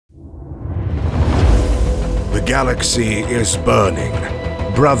The galaxy is burning.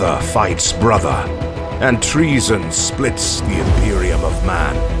 Brother fights brother, and treason splits the Imperium of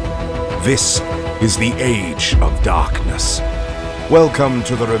man. This is the Age of Darkness. Welcome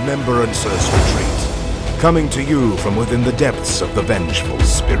to the Remembrancers Retreat, coming to you from within the depths of the Vengeful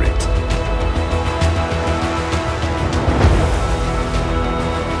Spirit.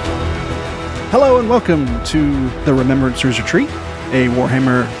 Hello and welcome to the Remembrancers Retreat, a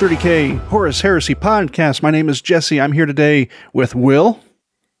Warhammer 30k Horus Heresy podcast. My name is Jesse. I'm here today with Will.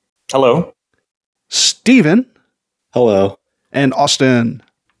 Hello. Steven. Hello. And Austin.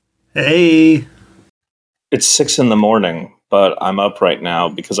 Hey. It's 6 a.m, but I'm up right now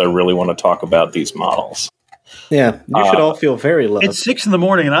because I really want to talk about these models. Yeah, you should all feel very loved. It's 6 a.m.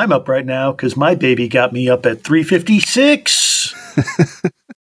 and I'm up right now because my baby got me up at 3:56.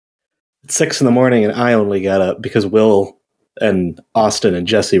 It's 6 a.m. and I only got up because Will and Austin and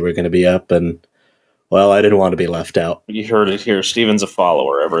Jesse were going to be up, and, well, I didn't want to be left out. You heard it here. Steven's a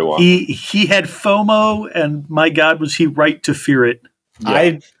follower, everyone. He had FOMO, and my God, was he right to fear it.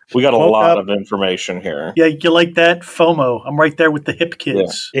 Yeah. We got a lot of information here. Yeah, you like that? FOMO. I'm right there with the hip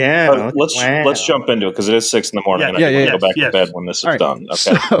kids. Yeah. Let's jump into it because it is 6 a.m. and I can go back to bed when this is done.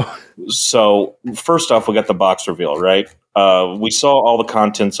 Okay. So first off, we got the box reveal, right? We saw all the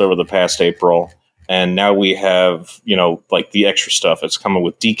contents over the past April, and now we have, like the extra stuff. It's coming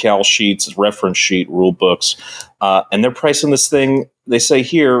with decal sheets, reference sheet, rule books, and they're pricing this thing, they say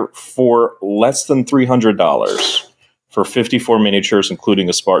here, for less than $300 for 54 miniatures, including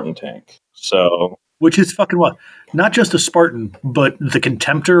a Spartan tank. So, which is fucking what? Not just a Spartan, but the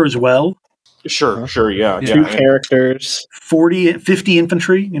Contemptor as well. Sure, yeah. 2 characters, 50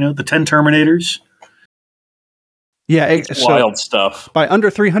 infantry. The 10 Terminators. Yeah, it's wild stuff. By under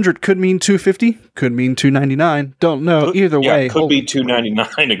 300 could mean 250, could mean 299. Don't know. Either way. Could be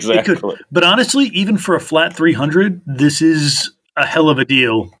 299 exactly. But honestly, even for a flat 300, this is a hell of a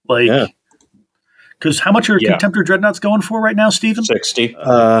deal. Because how much are Contemptor Dreadnoughts going for right now, Steven? 60.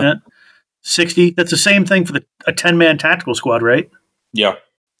 60. That's the same thing for a 10-man tactical squad, right? Yeah.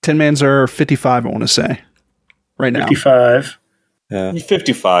 10-mans are 55, I want to say. Right now. 55. Yeah.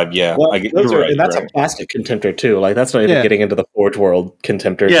 55, yeah. Well, and that's a plastic Contemptor, too. Like, that's not even getting into the Forge World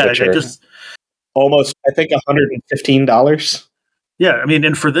Contemptors, which are almost, I think, $115. Yeah, I mean,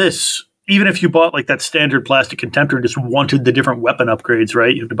 and for this, even if you bought like that standard plastic Contemptor and just wanted the different weapon upgrades,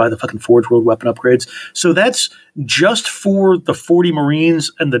 right? You have to buy the fucking Forge World weapon upgrades. So that's just for the 40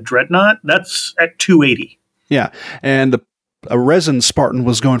 Marines and the Dreadnought. That's at $280. Yeah, and a resin Spartan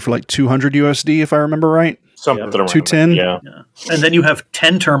was going for like $200 USD, if I remember right. Something around 210. Yeah. And then you have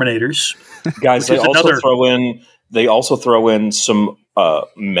 10 Terminators. Guys, they also throw in some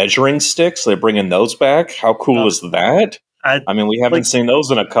measuring sticks. They're bringing those back. How cool is that? I mean, we haven't seen those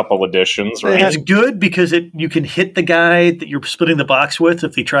in a couple editions, right? It's good because you can hit the guy that you're splitting the box with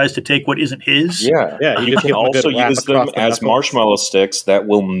if he tries to take what isn't his. Yeah. You can also use them as marshmallow sticks that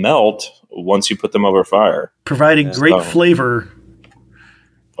will melt once you put them over fire, providing great flavor.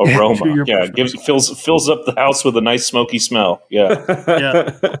 Aroma, fills up the house with a nice smoky smell. Yeah.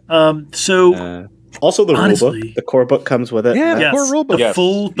 Also the rulebook, the core book comes with it. Yeah, the core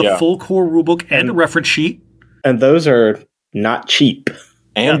rulebook, the full core rulebook and a reference sheet. And those are not cheap.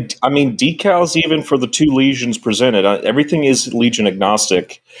 And I mean, decals even for the 2 legions presented. Everything is legion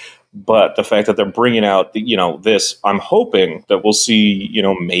agnostic, but the fact that they're bringing out, this, I'm hoping that we'll see,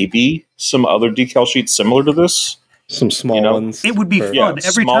 maybe some other decal sheets similar to this. Some small ones. It would be fun.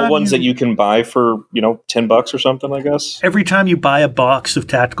 Every small ones that you can buy for, $10 or something, I guess. Every time you buy a box of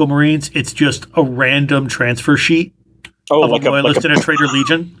Tactical Marines, it's just a random transfer sheet of a Loyalist and a Traitor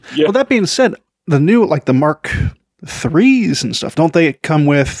Legion. Yeah. Well, that being said, the new, the Mark 3s and stuff, don't they come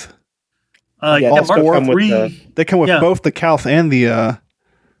with Mark 3? They come with both the Calth and the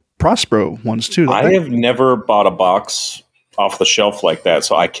Prospero ones, too. I have never bought a box off the shelf like that,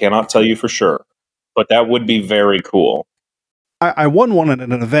 so I cannot tell you for sure. But that would be very cool. I won one at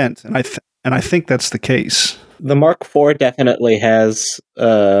an event, and I think that's the case. The Mark IV definitely has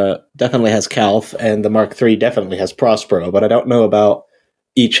Calth, and the Mark III definitely has Prospero, but I don't know about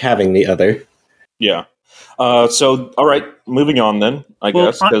each having the other. Yeah. So, all right, moving on then, I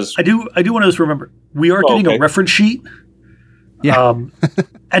guess. I do want to just remember, we are getting a reference sheet. Yeah.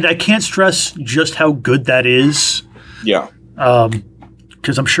 And I can't stress just how good that is. Yeah.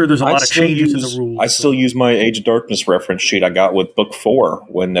 Because I'm sure there's a lot of changes in the rules. I still use my Age of Darkness reference sheet I got with Book 4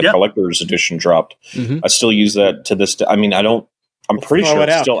 when the Collector's Edition dropped. Mm-hmm. I still use that to this day. I mean, I'm pretty sure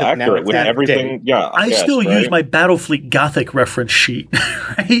it's still accurate with everything. Yeah. I still use my Battlefleet Gothic reference sheet,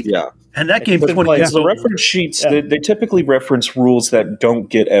 right? Yeah. And that game's 20 years old. old. The reference sheets, they typically reference rules that don't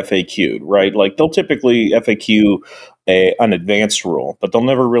get FAQ'd, right? Like, they'll typically FAQ an advanced rule, but they'll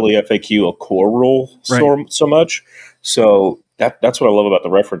never really FAQ a core rule so much. So that's what I love about the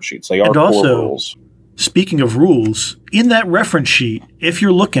reference sheets. They are core rules. Speaking of rules, in that reference sheet, if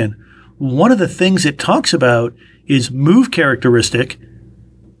you're looking, one of the things it talks about is move characteristic,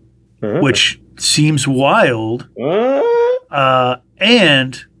 which seems wild,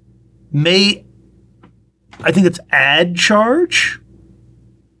 and I think it's add charge.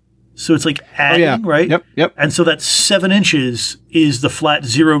 So it's like adding, right? Yep. And so that 7 inches is the flat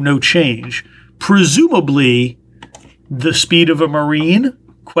 0, no change. Presumably the speed of a Marine, ?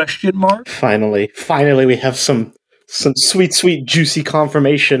 Finally, we have some sweet, juicy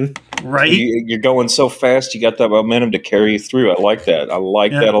confirmation. Right? You're going so fast, you got that momentum to carry you through. I like that. I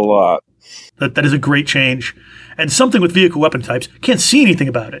like that a lot. That is a great change. And something with vehicle weapon types. Can't see anything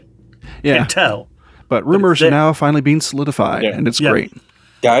about it. Can't tell. But rumors are now finally being solidified, and it's great.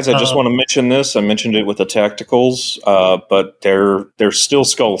 Guys, I just want to mention this. I mentioned it with the tacticals, but there's still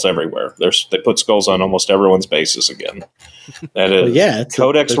skulls everywhere. They put skulls on almost everyone's bases again. That is,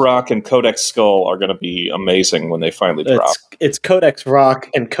 Codex Rock and Codex Skull are going to be amazing when they finally drop. It's Codex Rock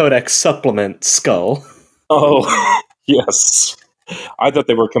and Codex Supplement Skull. Oh, yes. I thought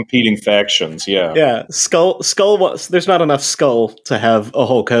they were competing factions. Yeah. Yeah. Skull. There's not enough Skull to have a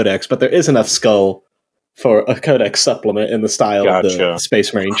whole codex, but there is enough Skull for a codex supplement in the style of the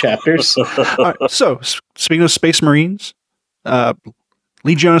Space Marine chapters. Right, so, speaking of Space Marines,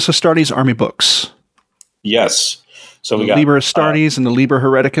 Legionis Astartes Army Books. Yes. So we the got Liber Astartes and the Liber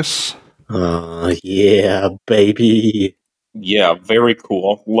Hereticus. Yeah, baby. Yeah, very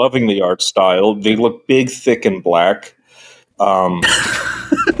cool. Loving the art style. They look big, thick, and black.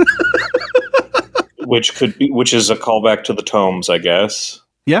 Which is a callback to the tomes, I guess.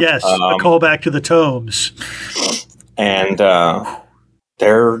 Yeah. Yes, a callback to the tomes. And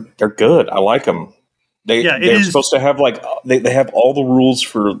they're good. I like them. They're supposed to have they have all the rules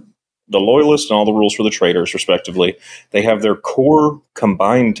for the loyalists and all the rules for the traitors, respectively. They have their core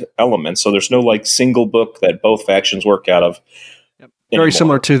combined elements, so there's no single book that both factions work out of. Yep. Very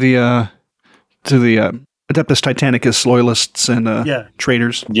similar to the Adeptus Titanicus loyalists and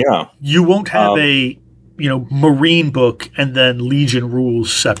traitors. Yeah, you won't have a Marine book and then Legion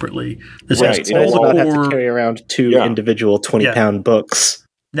rules separately. This has all the have to carry around 2 individual 20-pound books.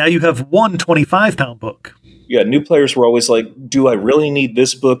 Now you have 1 25-pound book. Yeah, new players were always like, do I really need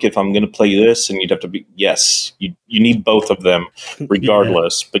this book if I'm going to play this? And you'd have to be, yes, you need both of them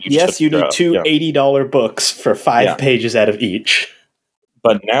regardless. But you need 2 $80 books for 5 pages out of each.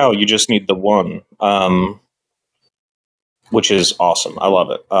 But now you just need the one, which is awesome. I love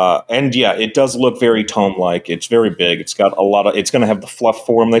it. And it does look very tome-like. It's very big. It's got it's going to have the fluff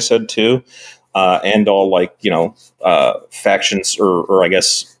form, they said, too. And all factions or I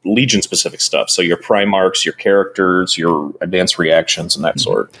guess Legion specific stuff. So your Primarchs, your characters, your advanced reactions, and that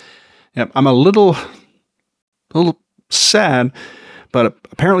sort. Yeah, I'm a little sad, but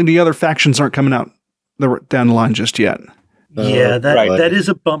apparently the other factions aren't coming out down the line just yet. Yeah, that is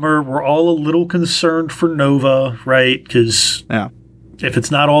a bummer. We're all a little concerned for Nova, right? Because if it's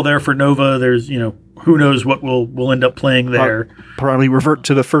not all there for Nova, there's who knows what we'll end up playing there. Probably revert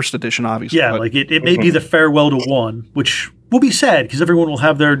to the first edition, obviously. Yeah, it may be the farewell to 1, which will be sad because everyone will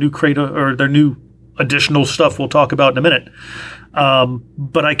have their new or their new additional stuff we'll talk about in a minute.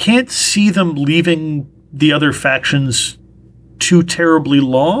 But I can't see them leaving the other factions too terribly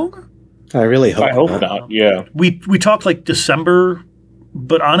long. I really hope. I hope not. Yeah, we talked December,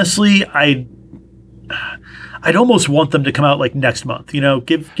 but honestly, I'd almost want them to come out next month.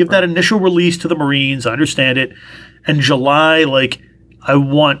 Give that initial release to the Marines. I understand it. And July, I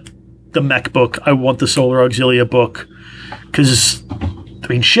want the mech book. I want the Solar Auxilia book. Because,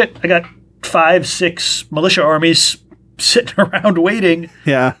 I got 5-6 militia armies sitting around waiting.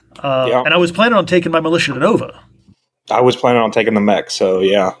 Yeah. And I was planning on taking my militia to Nova. I was planning on taking the mech, so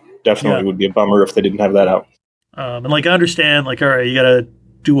definitely would be a bummer if they didn't have that out. And I understand, all right, you got to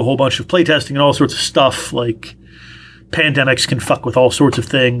do a whole bunch of playtesting and all sorts of stuff. Pandemics can fuck with all sorts of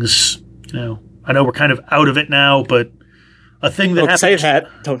things. I know we're kind of out of it now, but a thing that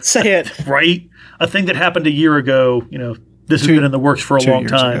Don't say it. Right? A thing that happened a year ago, this has been in the works for a long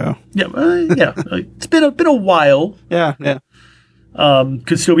time. Ago. Yeah. It's been a while. Yeah.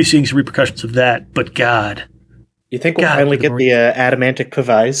 Could still be seeing some repercussions of that, but God. You think we'll finally get the adamantic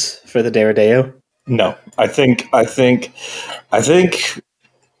Pavise for the Daredeo? No. I think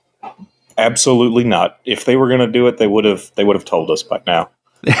absolutely not. If they were going to do it, they would have told us by now.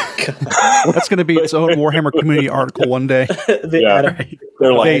 That's going to be its own Warhammer community article one day.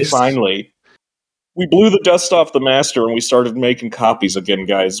 They're like, finally, we blew the dust off the master and we started making copies again,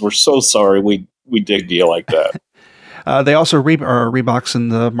 guys. We're so sorry we digged you like that. They also are reboxing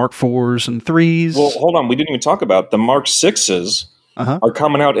the Mark 4s and 3s. Well, hold on. We didn't even talk about the Mark 6s. Are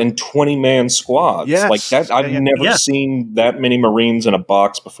coming out in 20-man squads. Yes. Like that, I've never seen that many Marines in a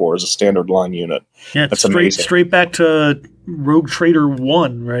box before as a standard line unit. Yeah, that's amazing. Straight back to Rogue Trader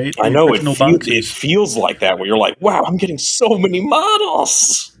 1, right? I know, it feels like that, where you're like, wow, I'm getting so many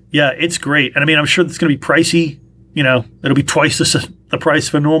models. Yeah, it's great. And I mean, I'm sure it's going to be pricey. You know, it'll be twice the price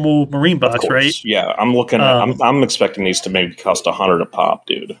of a normal Marine box, right? Yeah, I'm looking at, I'm expecting these to maybe cost $100 a pop,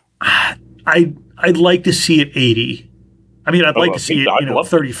 dude. I'd like to see it 80. I mean, I'd like to see it,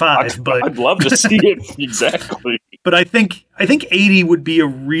 35, but I'd love to see it exactly. But I think 80 would be a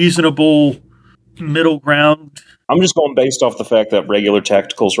reasonable middle ground. I'm just going based off the fact that regular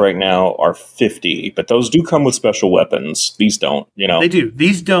tacticals right now are 50, but those do come with special weapons. These don't, They do.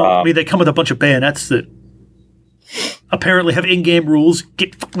 These don't. I mean, they come with a bunch of bayonets that apparently have in-game rules.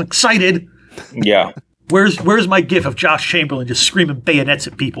 Get fucking excited. Yeah. Where's my gif of Josh Chamberlain just screaming bayonets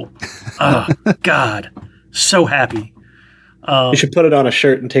at people? Oh, God. So happy. You should put it on a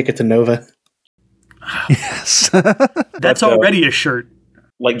shirt and take it to Nova. Yes. That's already a shirt.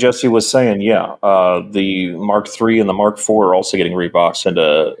 Like Jesse was saying, the Mark III and the Mark IV are also getting reboxed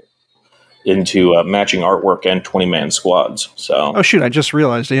into matching artwork and 20-man squads. So, oh shoot, I just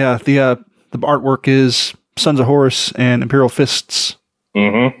realized. Yeah, the artwork is Sons of Horus and Imperial Fists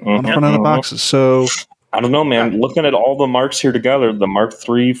on the front of the boxes. So I don't know, man. Looking at all the marks here together, the Mark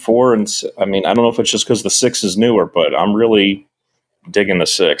III, 4, and I mean, I don't know if it's just because the 6 is newer, but I'm really digging the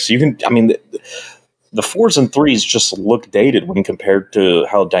 6. The 4s and 3s just look dated when compared to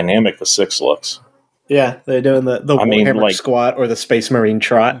how dynamic the 6 looks. Yeah, they're doing the Warhammer squat or the Space Marine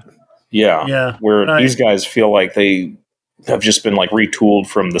trot. Yeah. Where these guys feel like they have just been retooled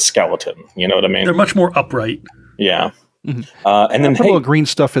from the skeleton. You know what I mean? They're much more upright. Yeah. Mm-hmm. And then put a little green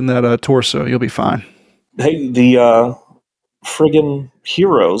stuff in that torso. You'll be fine. Hey, the friggin'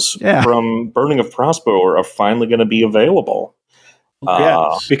 heroes from Burning of Prospero are finally going to be available.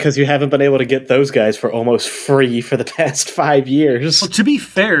 Because you haven't been able to get those guys for almost free for the past 5 years. Well, to be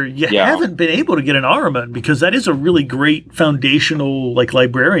fair, you haven't been able to get an Ahriman because that is a really great foundational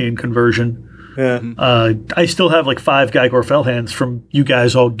librarian conversion. Yeah. I still have 5 Gygor Fellhands from you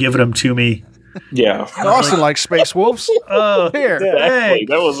guys all giving them to me. Yeah. Austin likes Space Wolves. Here. Exactly.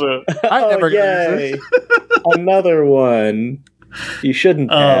 That was I never yay. Another one. You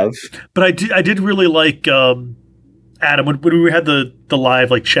shouldn't have. But I did really like Adam, when we had the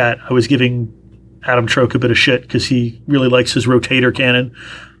live chat, I was giving Adam Troke a bit of shit because he really likes his rotator cannon.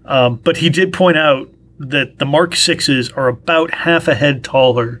 But he did point out that the Mark 6s are about half a head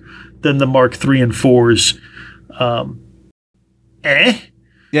taller than the Mark 3 and 4s.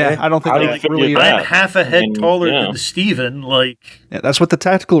 Yeah, I don't think they really. I'm half a head taller than Steven. That's what the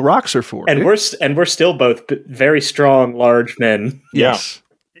tactical rocks are for. And we're still both very strong, large men. Yes.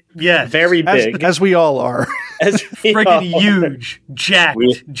 Yeah, very big, as we all are. As friggin' huge, jacked.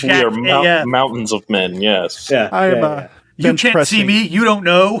 We are mountains of men. Yes. Yeah. You can't see me. You don't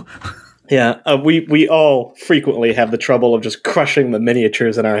know. Yeah, we all frequently have the trouble of just crushing the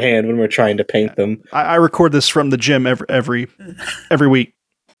miniatures in our hand when we're trying to paint them. I record this from the gym every week.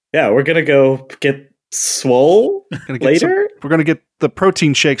 Yeah, we're gonna go get swole later. We're gonna get the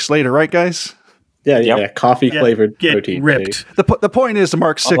protein shakes later, right, guys? Yeah, coffee flavored protein ripped. shake. The point is the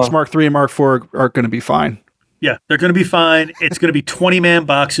Mark 6, Mark 3, and Mark 4 are going to be fine. Yeah, they're going to be fine. It's going to be 20-man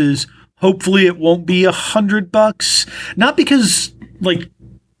boxes. Hopefully, it won't be $100. Not because, Will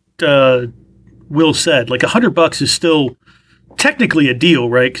said, $100 is still technically a deal,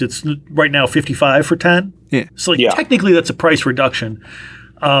 right? Because it's right now $55 for 10. Yeah. So technically, that's a price reduction.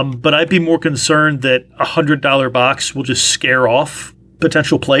 But I'd be more concerned that a $100 box will just scare off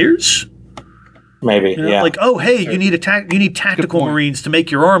potential players. Maybe, you need tactical Marines to make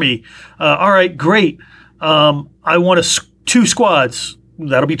your army. All right, great. I want 2 squads.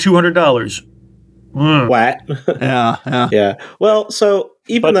 That'll be $200. What? Yeah. Well, so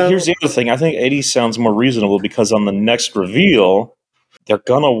here's the other thing. I think 80 sounds more reasonable because on the next reveal, they're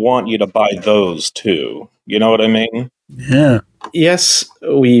gonna want you to buy those too. You know what I mean? Yeah. Yes,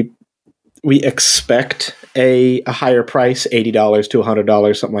 we expect a higher price, $80 to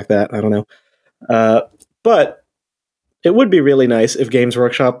 $100, something like that. I don't know. But it would be really nice if Games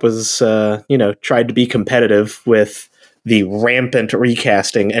Workshop was, tried to be competitive with the rampant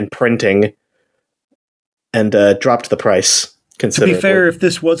recasting and printing and dropped the price considerably. To be fair, if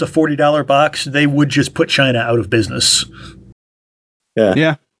this was a $40 box, they would just put China out of business.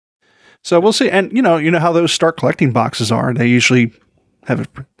 Yeah. So we'll see. And you know how those start collecting boxes are. They usually have a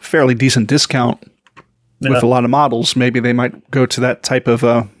fairly decent discount with a lot of models. Maybe they might go to that type of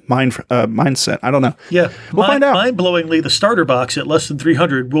mindset. I don't know. Yeah. We'll find out. Mind-blowingly, the starter box at less than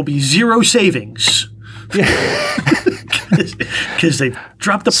 $300 will be zero savings. Yeah. Because they've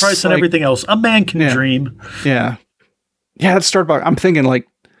dropped the price on everything else. A man can dream. Yeah. Yeah, that starter box. I'm thinking like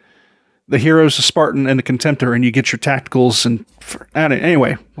the heroes, the Spartan, and the Contemptor, and you get your tacticals.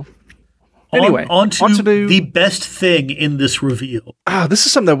 Anyway. On to the best thing in this reveal. This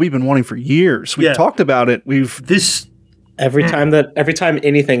is something that we've been wanting for years. We've talked about it. Every time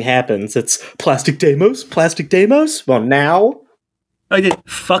anything happens, it's plastic demos. Well, now I did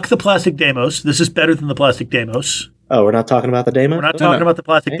fuck the plastic demos. This is better than the plastic demos. Oh, we're not talking about the demo? We're not talking about the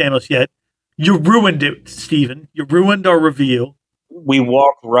plastic demos yet. You ruined it, Steven. You ruined our reveal. We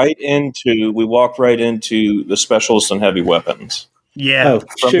walked right into the specialists and heavy weapons. Yeah.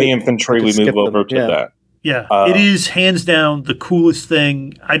 From the infantry, we move over to that. Yeah. It is hands down the coolest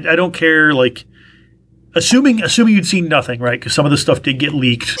thing. I don't care, like, assuming you'd seen nothing, right? Because some of the stuff did get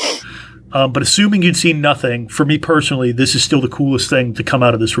leaked. But assuming you'd seen nothing, for me personally, this is still the coolest thing to come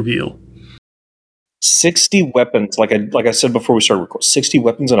out of this reveal. 60 weapons, like I said before we started recording, 60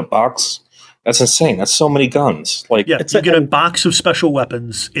 weapons in a box. That's insane. That's so many guns. Like, you get a box of special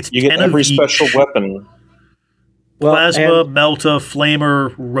weapons. You get every special weapon. Plasma, Melta,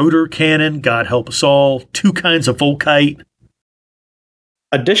 Flamer, Rotor Cannon, God help us all, 2 kinds of Volkite.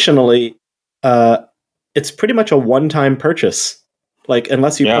 Additionally, it's pretty much a one-time purchase. Like,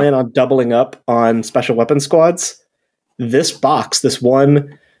 unless you plan on doubling up on special weapon squads, this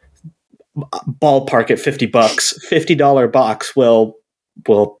one ballpark at $50, $50 box will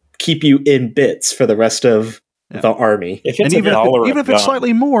keep you in bits for the rest of the army. If it's even if it's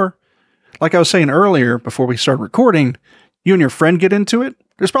slightly more, like I was saying earlier before we started recording, you and your friend get into it.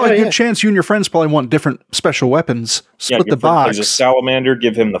 There's probably a good chance you and your friends probably want different special weapons. Split the box. Plays a salamander,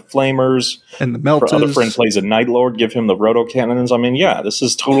 give him the flamers, and the meltas. Other friend plays a night lord, give him the roto cannons. I mean, this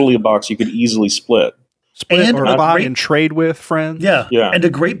is totally a box you could easily split. Or buy and trade with friends. Yeah, and a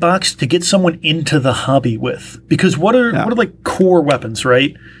great box to get someone into the hobby with. Because what are like core weapons,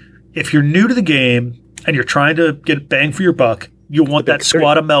 right? If you're new to the game and you're trying to get bang for your buck, you want that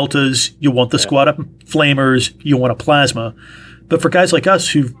squad of meltas, you want the squad of flamers, you want a plasma. But for guys like us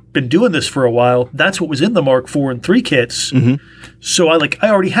who've been doing this for a while, that's what was in the Mark 4 and 3 kits. Mm-hmm. So I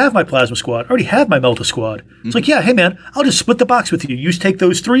already have my plasma squad, I already have my melta squad. It's like, hey man, I'll just split the box with you. You take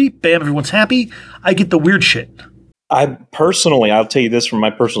those 3, bam, everyone's happy. I get the weird shit. I'll tell you this from my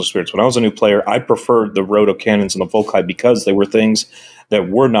personal experience. When I was a new player, I preferred the roto cannons and the Volkite because they were things that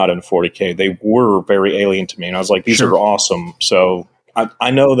were not in 40K. They were very alien to me. And I was like, these are awesome. So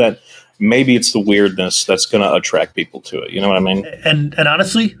I know that maybe it's the weirdness that's going to attract people to it. You know what I mean? And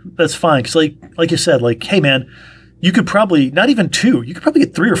honestly, that's fine. Because like you said, hey man, you could probably, not even 2, you could probably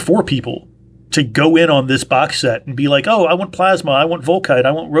get 3 or 4 people to go in on this box set and be like, oh, I want plasma, I want Volkite,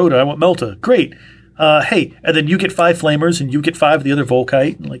 I want Rota, I want Melta. Great. Hey, and then you get 5 flamers and you get 5 of the other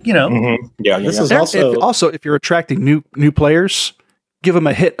Volkite. Mm-hmm. This is also if you're attracting new players, give them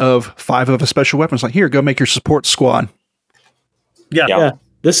a hit of 5 of a special weapons. Like, here, go make your support squad. Yeah.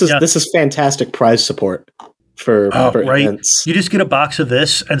 This is fantastic prize support for events. You just get a box of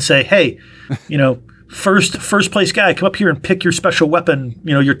this and say, hey, first place guy, come up here and pick your special weapon,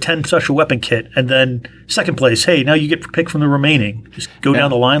 your 10 special weapon kit. And then second place, hey, now you get to pick from the remaining. Just go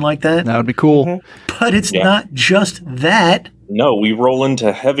down the line like that. That would be cool. Mm-hmm. But it's not just that. No, we roll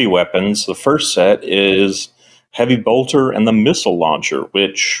into heavy weapons. The first set is Heavy Bolter and the Missile Launcher,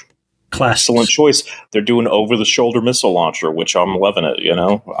 which... Excellent choice. They're doing over-the-shoulder missile launcher, which I'm loving it,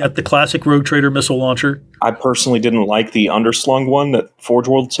 Got the classic Rogue Trader missile launcher. I personally didn't like the underslung one that Forge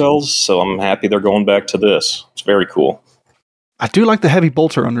World sells, so I'm happy they're going back to this. It's very cool. I do like the Heavy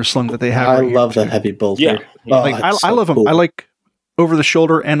Bolter underslung that they have. I love the Heavy Bolter. Yeah. I love them. I like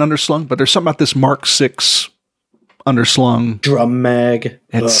over-the-shoulder and underslung, but there's something about this Mark 6 underslung. Drum mag.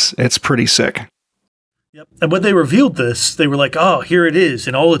 It's pretty sick. Yep. And when they revealed this, they were like, oh, here it is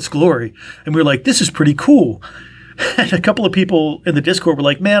in all its glory. And we were like, this is pretty cool. And a couple of people in the Discord were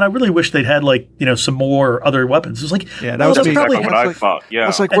like, man, I really wish they'd had some more other weapons. It was like, that was exactly what I thought. Yeah. I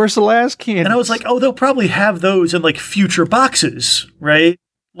was like, where's the last can? And I was like, oh, they'll probably have those in future boxes, right?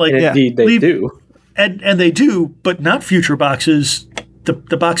 Indeed, they do. And they do, but not future boxes,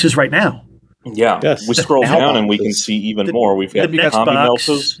 the boxes right now. Yeah, yes. We scroll down and we can see even more. We've got combi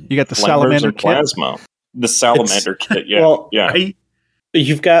meltas, you got the salamander and plasma. The salamander kit,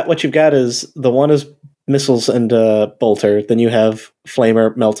 You've got is the one is missiles and bolter. Then you have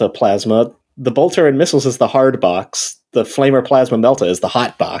flamer, melta, plasma. The bolter and missiles is the hard box. the Flamer Plasma Melta is the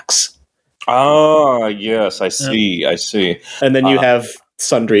hot box. Oh, yes, I see. And then you have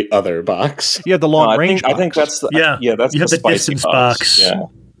sundry other box. You have the long range box. I think that's the that's you have the spicy distance box. Yeah.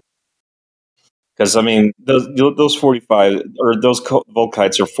 Because I mean, those 45 or those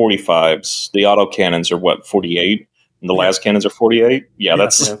Volkites are 45s. The autocannons are what, 48, and the las cannons are 48. Yeah,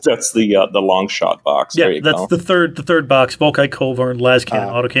 that's the long shot box. Yeah, there you that's go. the third box. Volkite, Culvarn, las cannon,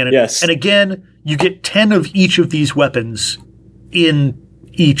 autocannon. Yes, and again, you get 10 of each of these weapons in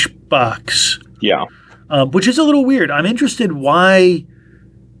each box. Yeah, which is a little weird. I'm interested why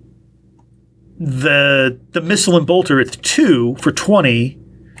the missile and bolter it's 2 for 20.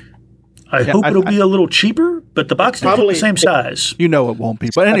 I hope it'll be a little cheaper, but the box is the same size. You know it won't be.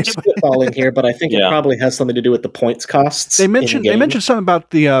 But anyway, falling here, but I think it probably has something to do with the points costs. They mentioned something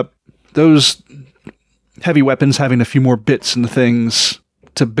about the those heavy weapons having a few more bits and things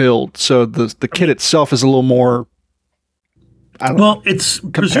to build. So the kit itself is a little more.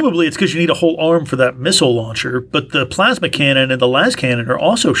 Presumably it's because you need a whole arm for that missile launcher, but the plasma cannon and the las cannon are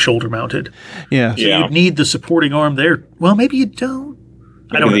also shoulder mounted. Yeah, so you'd need the supporting arm there. Well, maybe you don't.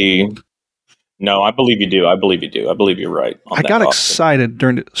 I don't know. No, I believe you do. I believe you're right. I got excited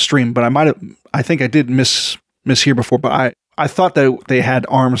during the stream, but I think I did mishear before, but I thought that they had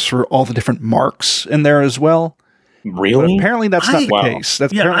arms for all the different marks in there as well. Really? But apparently that's not the case.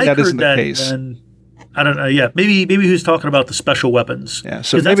 Apparently that isn't the case. I don't know. Yeah, maybe he was talking about the special weapons. Yeah,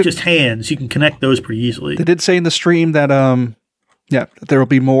 so that's just hands. You can connect those pretty easily. They did say in the stream that there will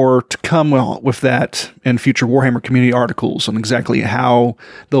be more to come with that in future Warhammer community articles on exactly how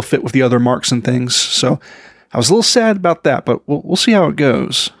they'll fit with the other marks and things. So I was a little sad about that, but we'll see how it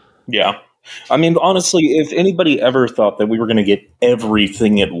goes. Yeah. I mean, honestly, if anybody ever thought that we were going to get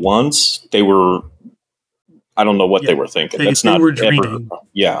everything at once, they were... I don't know what they were thinking. They were dreaming.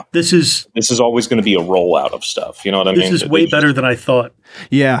 Yeah. This is always going to be a rollout of stuff. You know what I mean? This is way better than I thought.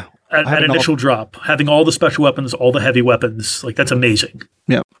 Yeah. At initial drop, having all the special weapons, all the heavy weapons, that's amazing.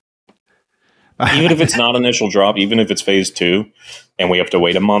 Yep. Even if it's not initial drop, even if it's phase 2, and we have to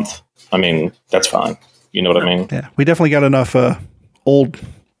wait a month, I mean, that's fine. You know what I mean? Yeah, we definitely got enough old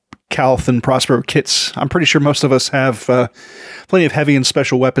Calth and Prospero kits. I'm pretty sure most of us have plenty of heavy and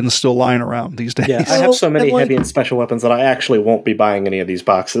special weapons still lying around these days. Yeah, I have so many heavy and special weapons that I actually won't be buying any of these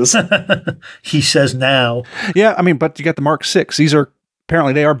boxes. He says now. Yeah, I mean, but you got the Mark 6. These are...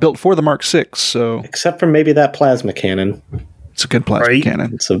 Apparently, they are built for the Mark 6, so... Except for maybe that plasma cannon. It's a good plasma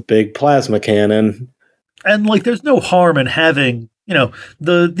cannon. It's a big plasma cannon. And, there's no harm in having,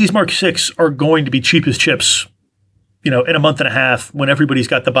 these Mark 6 are going to be cheap as chips, in a month and a half when everybody's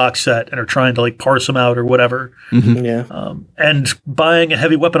got the box set and are trying to, parse them out or whatever. Mm-hmm. Yeah. And buying a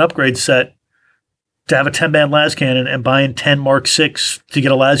heavy weapon upgrade set to have a 10-man las cannon and buying 10 Mark 6 to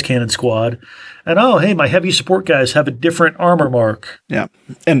get a las cannon squad... And hey, my heavy support guys have a different armor mark. Yeah.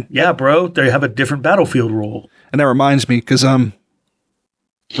 And bro, they have a different battlefield role. And that reminds me, because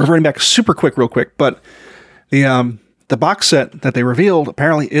reverting back real quick, but the box set that they revealed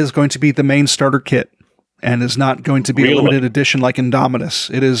apparently is going to be the main starter kit and is not going to be a limited edition like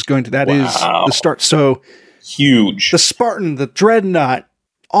Indominus. It is going to, is the start. So huge. The Spartan, the Dreadnought,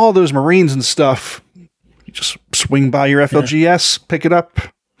 all those Marines and stuff, you just swing by your FLGS, pick it up.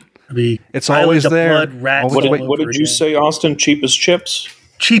 It's always there. What did you say, Austin? Cheap as chips?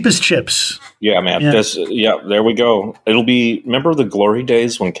 Cheap as chips. Yeah, man. There we go. It'll be... Remember the glory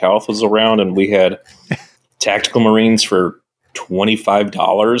days when Calth was around and we had tactical Marines for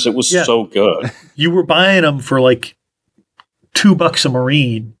 $25? It was so good. You were buying them for $2 a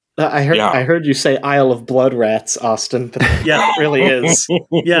Marine. I heard you say Isle of Blood rats, Austin. But it really is.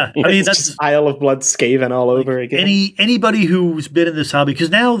 Yeah, I mean that's Isle of Blood Skaven all over again. Anybody who's been in this hobby,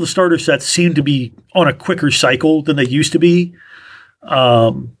 because now the starter sets seem to be on a quicker cycle than they used to be.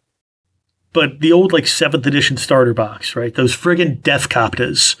 But the old 7th edition starter box, right? Those friggin' Death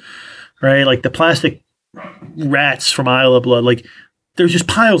Coptas, right? The plastic rats from Isle of Blood, there's just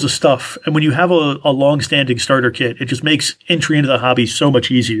piles of stuff. And when you have a long-standing starter kit, it just makes entry into the hobby so much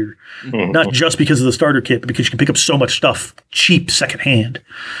easier. Mm-hmm. Not just because of the starter kit, but because you can pick up so much stuff cheap secondhand.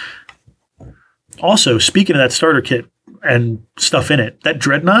 Also, speaking of that starter kit and stuff in it, that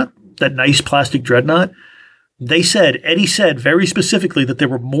Dreadnought, that nice plastic Dreadnought, Eddie said very specifically that there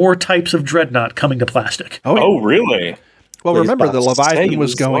were more types of Dreadnought coming to plastic. Oh really? Well, remember the Leviathan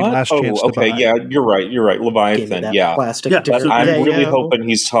was going last chance to buy. Yeah, you're right. Leviathan, plastic. But I'm really hoping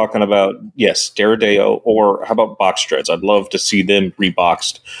he's talking about, Deredeo, or how about box dreads? I'd love to see them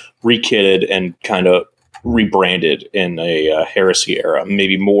reboxed, rekitted, and kind of rebranded in a Heresy era.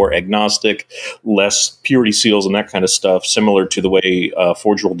 Maybe more agnostic, less purity seals and that kind of stuff, similar to the way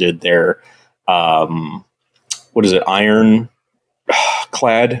Forge World did their what is it, iron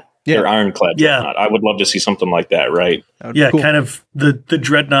clad? Yeah. They're ironclad dreadnought. I would love to see something like that, right? Yeah, cool. Kind of the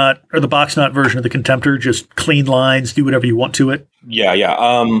dreadnought or the box knot version of the Contemptor, just clean lines, do whatever you want to it. Yeah.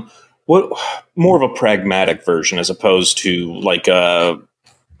 What more of a pragmatic version as opposed to like how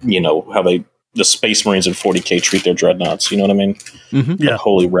the Space Marines in 40K treat their dreadnoughts. You know what I mean? Mm-hmm. Like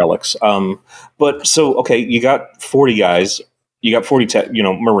holy relics. But so okay, you got 40 guys. You got 40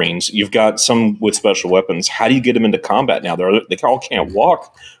 Marines. You've got some with special weapons. How do you get them into combat now? They all can't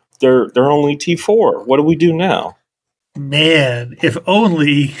walk. They're only T4. What do we do now? Man, if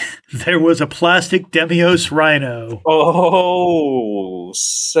only there was a plastic Demios Rhino. Oh,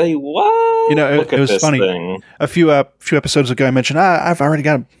 say what? It was funny. Thing. A few episodes ago, I mentioned I've already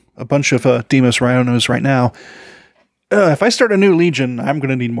got a bunch of Demos Rhinos right now. If I start a new Legion, I'm going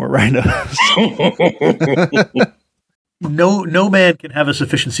to need more Rhinos. No man can have a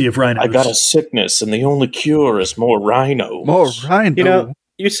sufficiency of rhinos. I got a sickness, and the only cure is more rhinos. More rhino.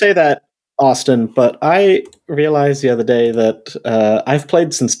 You say that, Austin, but I realized the other day that I've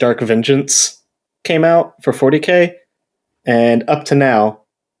played since Dark Vengeance came out for 40K, and up to now,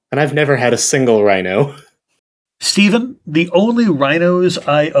 and I've never had a single rhino. Steven, the only rhinos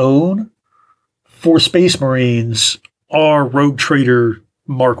I own for Space Marines are Rogue Trader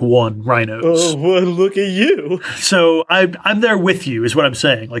Mark 1 rhinos. Oh, well, look at you. So I'm there with you, is what I'm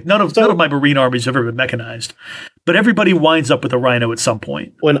saying. Like none of my Marine armies have ever been mechanized, but everybody winds up with a rhino at some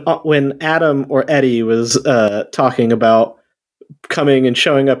point. When Adam or Eddie was talking about coming and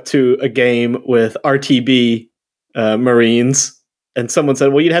showing up to a game with RTB Marines, and someone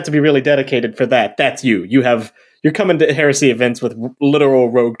said, "Well, you'd have to be really dedicated for that." That's you. You're coming to Heresy events with literal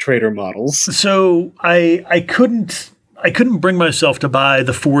Rogue Trader models. So I couldn't bring myself to buy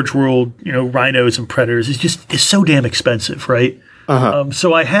the Forge World, rhinos and predators. It's so damn expensive, right? Uh-huh.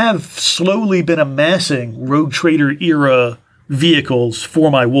 So I have slowly been amassing Rogue Trader era vehicles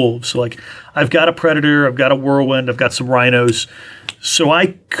for my wolves. So like I've got a Predator, I've got a Whirlwind, I've got some rhinos. So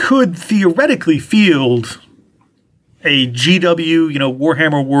I could theoretically field a GW,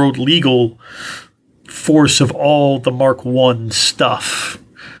 Warhammer World legal force of all the Mark 1 stuff.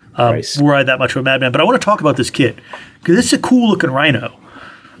 Nice. Were I that much of a madman? But I want to talk about this kit because it's a cool looking rhino.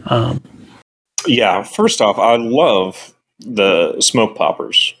 Yeah, first off, I love the smoke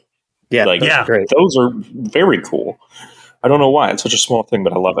poppers. Yeah, great. Those are very cool. I don't know why. It's such a small thing,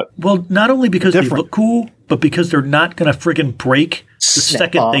 but I love it. Well, not only because they look cool, but because they're not going to friggin' break the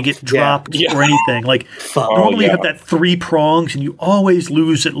second they get dropped or anything. Like, normally you have that 3 prongs, and you always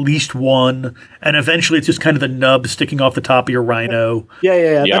lose at least one, and eventually it's just kind of the nub sticking off the top of your rhino.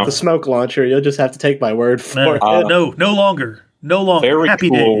 Yeah. That's a smoke launcher. You'll just have to take my word for it. No longer. Very Happy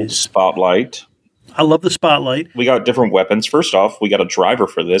cool days. Spotlight. I love the Spotlight. We got different weapons. First off, we got a driver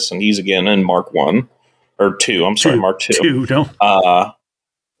for this, and he's again in Mark 1. Or 2. I'm sorry, Mark 2. 2, don't.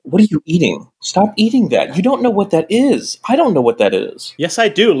 What are you eating? Stop eating that. You don't know what that is. I don't know what that is. Yes, I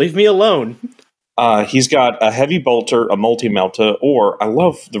do. Leave me alone. He's got a heavy bolter, a multi-melta, or I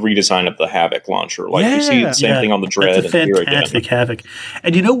love the redesign of the Havoc launcher. Like you see the same thing on the Dread. That's a fantastic Havoc.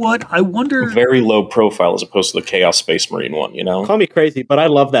 And you know what? I wonder. Very low profile as opposed to the Chaos Space Marine one. Call me crazy, but I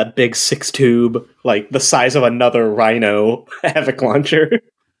love that big 6-tube, like the size of another Rhino Havoc launcher.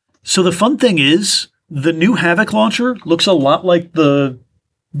 So the fun thing is, the new Havoc launcher looks a lot like the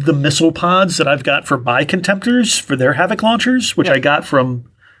missile pods that I've got for my Contemptors for their Havoc launchers, which I got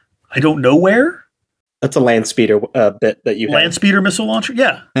from I don't know where. That's a land speeder bit that you have. Land speeder missile launcher?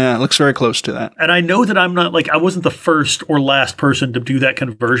 Yeah. Yeah, it looks very close to that. And I know that I wasn't the first or last person to do that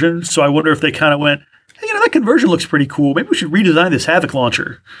conversion, so I wonder if they kind of went, hey, that conversion looks pretty cool. Maybe we should redesign this Havoc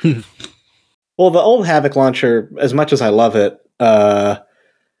launcher. Well, the old Havoc launcher, as much as I love it,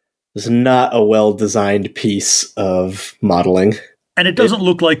 is not a well-designed piece of modeling. And it doesn't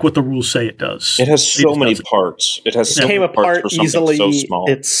look like what the rules say it does. It has so many parts. It has so many parts for something so small.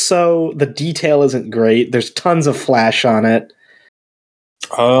 The detail isn't great. There's tons of flash on it.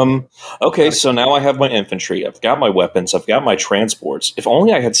 Okay, so now I have my infantry. I've got my weapons. I've got my transports. If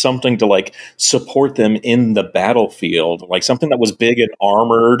only I had something to support them in the battlefield, like something that was big and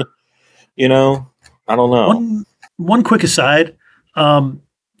armored. I don't know. One quick aside.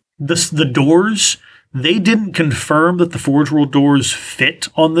 The doors, they didn't confirm that the Forge World doors fit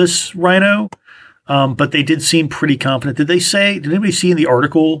on this Rhino, but they did seem pretty confident. Did anybody see in the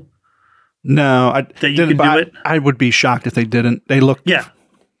article? No, that you can do it? I would be shocked if they didn't. They look. Yeah.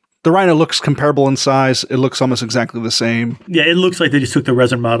 The Rhino looks comparable in size. It looks almost exactly the same. Yeah, it looks like they just took the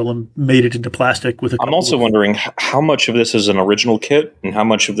resin model and made it into plastic with a I'm also wondering how much of this is an original kit and how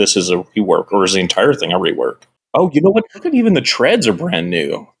much of this is a rework, or is the entire thing a rework? Oh, you know what? Look at even the treads are brand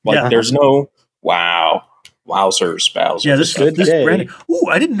new. There's no... Wow. Wowzers, Bowser. Yeah, this brand. Ooh,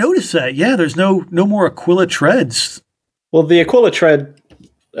 I didn't notice that. Yeah, there's no more Aquila treads. Well, the Aquila tread.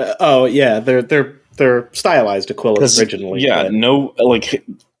 They're stylized Aquilas originally. Yeah,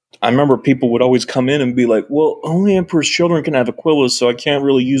 I remember people would always come in and be like, well, only Emperor's children can have Aquilas, so I can't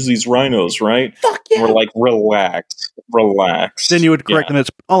really use these rhinos, right? Fuck yeah. We're like, relax. Then you would correct them,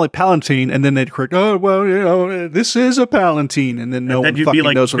 it's only Palatine, and then they'd correct, oh, well, this is a Palatine, and then no one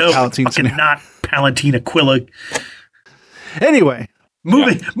fucking knows what a Palatine's fucking not Palatine Aquila. Anyway.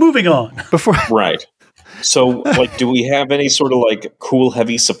 Moving on. Right. So, do we have any sort of, cool,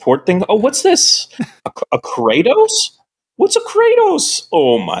 heavy support thing? Oh, what's this? A Kratos? What's a Kratos?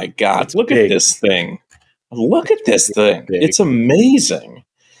 Oh my God! Look at this thing! It's amazing.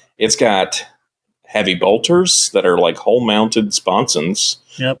 It's got heavy bolters that are hull-mounted sponsons.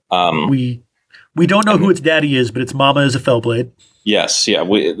 Yep. We don't know who its daddy is, but its mama is a Fellblade. Yes. Yeah.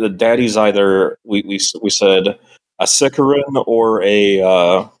 The daddy's either we said a Sicaran or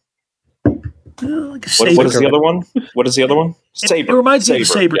a. What is the other one? Saber. It reminds me of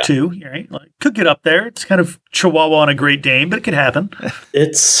Saber too, right? Could get up there. It's kind of Chihuahua and a Great Dane, but it could happen.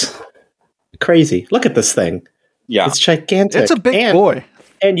 It's crazy. Look at this thing. Yeah. It's gigantic. It's a big boy.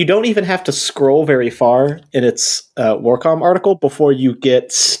 And you don't even have to scroll very far in its Warcom article before you get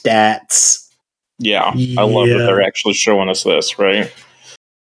stats. Yeah. I love that they're actually showing us this, right?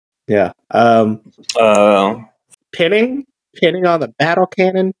 Yeah. Pinning on the battle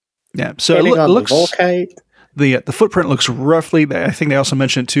cannon. Yeah, so it looks the footprint looks roughly. I think they also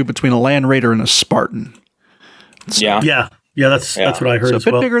mentioned it too, between a Land Raider and a Spartan. So, yeah. That's what I heard. So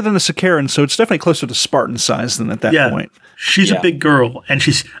a bit bigger than a Sicaran, so it's definitely closer to Spartan size than at that point. She's a big girl, and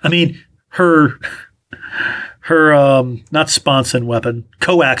her not sponson weapon,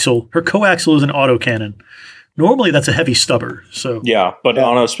 coaxial. Her coaxial is an autocannon. Normally, that's a heavy stubber. So but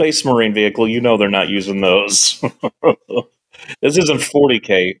on a Space Marine vehicle, they're not using those. This isn't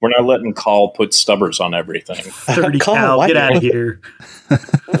 40K. We're not letting Call put stubbers on everything. 30 cal, get out of here.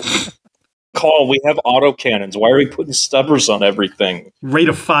 Call, we have autocannons. Why are we putting stubbers on everything? Rate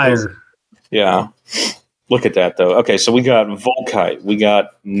of fire. Yeah. Look at that, though. Okay, so we got Volkite. We got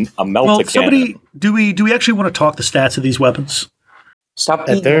a Melta cannon. Do we actually want to talk the stats of these weapons? Stop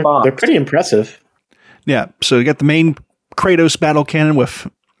eating the box. They're pretty impressive. Yeah, so you got the main Kratos battle cannon with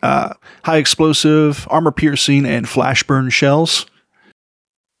high explosive, armor piercing, and flash burn shells.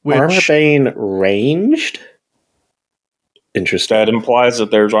 Armorbane ranged? Interesting. That implies that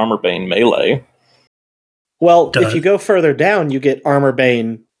there's Armorbane melee. Well, if you go further down, you get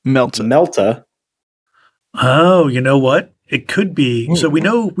Armorbane Melta. Oh, you know what? It could be. So we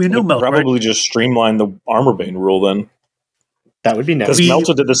know Melta. Probably just streamline the Armorbane rule then. That would be nice. Because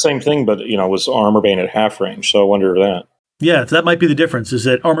Melta did the same thing, but was Armorbane at half range. So I wonder that. Yeah, that might be the difference, is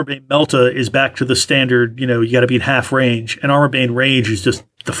that Armorbane Melta is back to the standard, you got to be at half range, and Armorbane Rage is just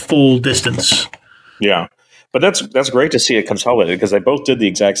the full distance. Yeah, but that's great to see it consolidated, because they both did the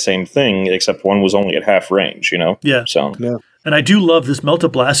exact same thing, except one was only at half range, Yeah. So. Yeah. And I do love this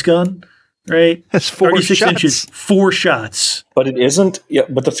Melta blast gun, right? That's 36 inches, 4 shots. But it isn't,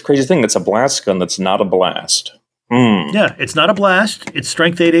 but that's the crazy thing, it's a blast gun that's not a blast. Yeah, it's not a blast. It's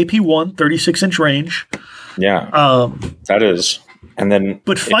strength 8 AP1, 36-inch range. Yeah, that is. And then,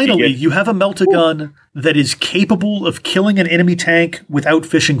 but finally, you have a Melta gun that is capable of killing an enemy tank without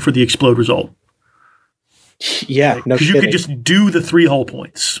fishing for the explode result. Yeah, no kidding. Because you could just do the 3 hull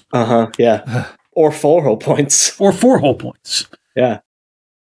points. Yeah. Or 4 hull points. Or 4 hull points. Yeah.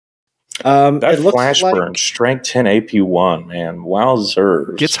 That flash burn, strength 10 AP1, man.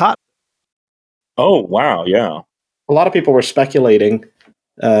 Wowzers. Gets hot. Oh, wow, yeah. A lot of people were speculating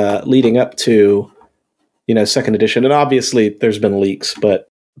leading up to second edition, and obviously there's been leaks, but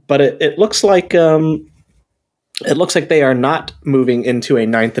it looks like they are not moving into a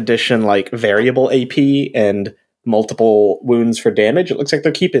 9th edition variable AP and multiple wounds for damage. It looks like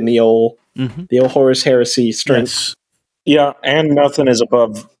they're keeping the old Horus Heresy strength. Yes. Yeah, and nothing is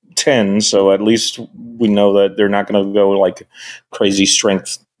above 10, so at least we know that they're not going to go crazy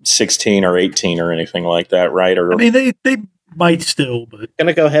strength 16 or 18 or anything like that, right? Or they might still, but... I'm going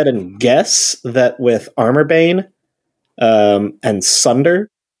to go ahead and guess that with Armorbane and Sunder,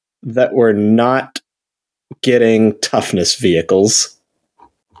 that we're not getting toughness vehicles.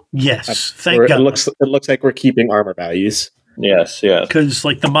 Yes, thank God. It looks like we're keeping armor values. Yes. Because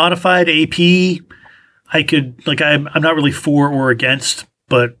the modified AP, I'm not really for or against,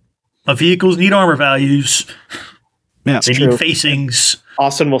 but vehicles need armor values. Yeah, they need facings.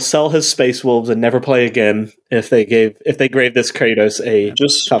 Austin will sell his Space Wolves and never play again if they grade this Kratos a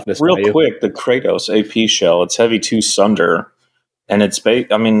toughness real value. Quick, the Kratos AP shell, it's heavy 2 Sunder, and it's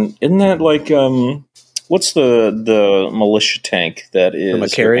isn't that what's the militia tank that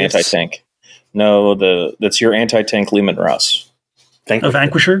is your anti-tank? No, that's your anti-tank Lehman Russ. A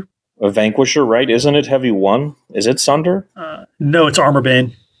Vanquisher? A Vanquisher, right? Isn't it Heavy 1? Is it Sunder? No, it's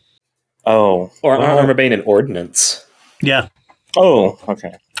Armorbane. Oh. Or Armorbane and Ordnance. Yeah. Oh,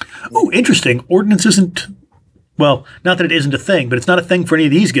 okay. Oh, interesting. Ordnance isn't... Well, not that it isn't a thing, but it's not a thing for any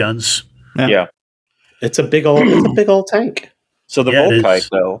of these guns. Yeah. It's a big old tank. So the Volkite,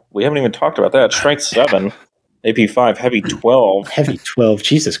 though, we haven't even talked about that. Strength 7, AP 5, Heavy 12. Heavy 12,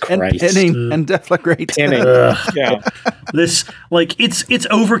 Jesus Christ. And deflagrate. Yeah. This, it's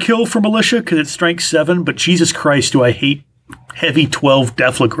overkill for militia because it's strength 7, but Jesus Christ, do I hate Heavy 12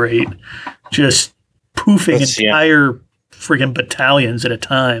 deflagrate. Just poofing entire friggin' battalions at a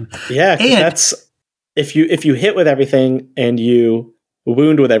time. Yeah, because that's... If you hit with everything and you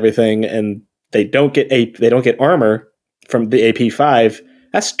wound with everything and they don't get armor from the AP 5,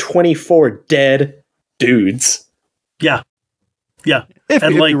 that's 24 dead dudes. Yeah. Yeah. If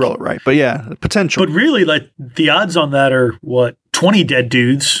you roll it right. But yeah, potential. But really, the odds on that are, 20 dead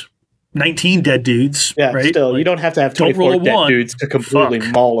dudes, 19 dead dudes, yeah, right? Still, you don't have to have 24 dead dudes to completely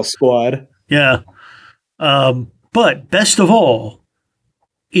maul a squad. Yeah. But best of all,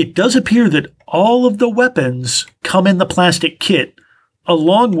 it does appear that all of the weapons come in the plastic kit,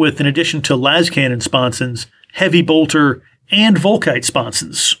 along with, in addition to las cannon sponsons, heavy bolter, and Volkite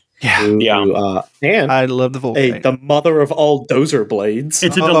sponsons. Yeah. And I love the Volkite. The mother of all dozer blades.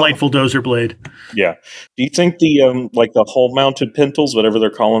 It's a delightful dozer blade. Yeah. Do you think the hull mounted pintles, whatever they're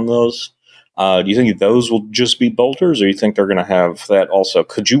calling those, do you think those will just be bolters, or you think they're going to have that also?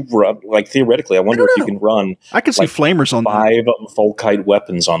 Could you run, theoretically, I wonder if you can run... I could see flamers on 5 Volkite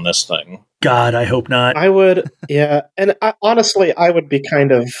weapons on this thing. God, I hope not. I would, yeah. And honestly, I would be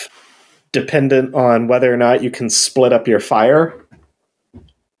kind of dependent on whether or not you can split up your fire.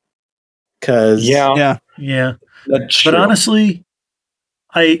 Because... Yeah. That's true. But honestly,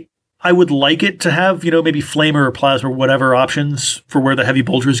 I would like it to have, maybe flamer or plasma or whatever options for where the heavy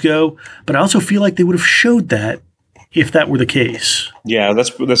bolters go. But I also feel like they would have showed that if that were the case. Yeah,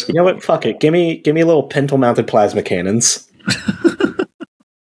 that's good. You know what? Fuck it. Give me little pintle mounted plasma cannons.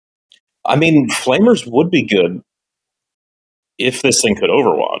 I mean, flamers would be good if this thing could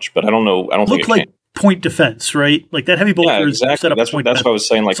Overwatch, but I don't know. I don't think it like can. Point defense, right? Like that heavy bolter is set up. That's what I was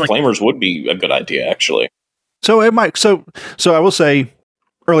saying. Flamers would be a good idea, actually. So it might. So I will say,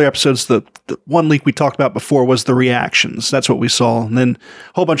 earlier episodes, the one leak we talked about before was the reactions. That's what we saw, and then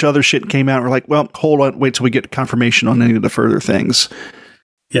a whole bunch of other shit came out. We're like, well, hold on, wait till we get confirmation on any of the further things.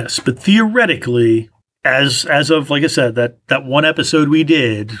 Yes, but theoretically, as of, like I said, that one episode we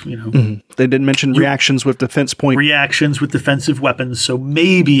did, they did mention reactions with defense point. Reactions with defensive weapons, so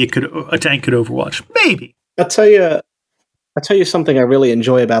maybe a tank could Overwatch. Maybe. I'll tell you something I really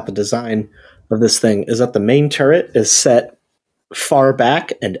enjoy about the design of this thing is that the main turret is set far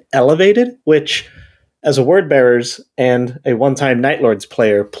back and elevated, which, as a Word Bearers and a one-time Night Lords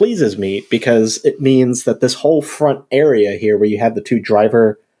player, pleases me because it means that this whole front area here where you have the 2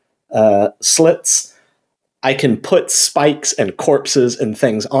 driver slits, I can put spikes and corpses and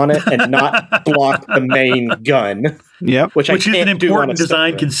things on it and not block the main gun. Yep. Which is an important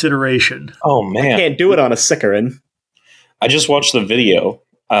design consideration. Oh, man. I can't do it on a Sikarin. I just watched the video.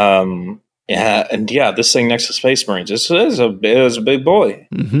 This thing next to Space Marines, it is a big boy.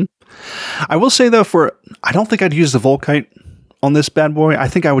 Mm-hmm. I will say, though, I don't think I'd use the Volkite on this bad boy. I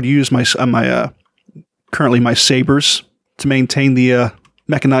think I would use my sabers to maintain the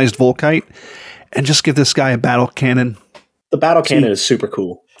mechanized Volkite and just give this guy a battle cannon. The battle cannon is super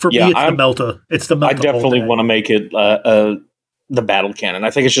cool. For me, it's the Melta. It's the Melta. I definitely want to make it the battle cannon.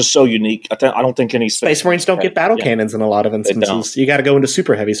 I think it's just so unique. I don't think any Space Marines don't get battle cannons in a lot of instances. You got to go into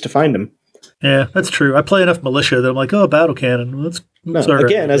super heavies to find them. Yeah, that's true. I play enough militia that I'm like, battle cannon.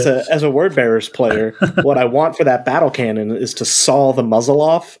 As a Word Bearers player, what I want for that battle cannon is to saw the muzzle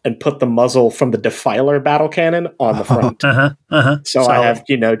off and put the muzzle from the Defiler battle cannon on the front. So I have,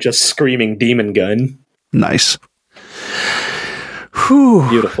 just screaming demon gun. Nice. Whew.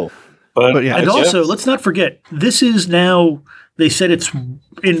 Beautiful. But and also, let's not forget, this is now, they said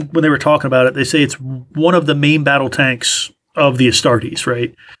when they were talking about it, they say it's one of the main battle tanks of the Astartes,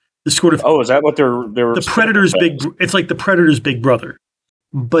 right? The sort of is that what they're the Predator's big? It's like the Predator's big brother,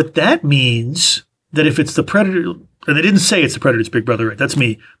 but that means that if it's the Predator, and they didn't say it's the Predator's big brother, right? That's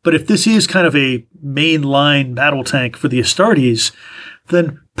me. But if this is kind of a mainline battle tank for the Astartes,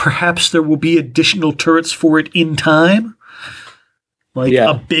 then perhaps there will be additional turrets for it in time. Like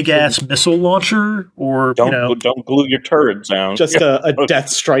a big ass missile launcher, or don't glue your turret down. Just a Death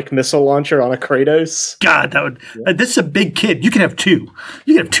Strike missile launcher on a Kratos. God, that would. This is a big kid. You can have 2.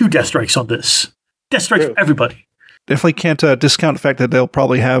 You can have 2 Death Strikes on this. Death Strike for everybody. Definitely can't discount the fact that they'll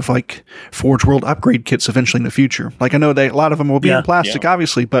probably have like Forge World upgrade kits eventually in the future. Like I know a lot of them will be in plastic,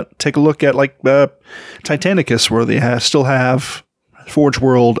 obviously, but take a look at like Titanicus, where they still have Forge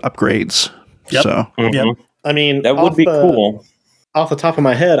World upgrades. Yep. So, I mean, that would be cool. Off the top of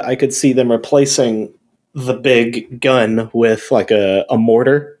my head, I could see them replacing the big gun with like a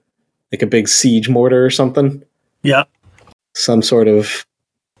mortar, like a big siege mortar or something. Yeah. Some sort of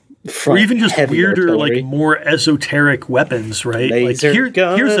or even just weirder, artillery. like more esoteric weapons, right? Laser like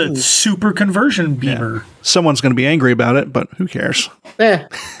here's a super conversion beamer. Yeah. Someone's going to be angry about it, but who cares? There's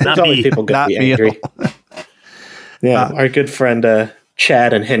always people going to be angry. Our good friend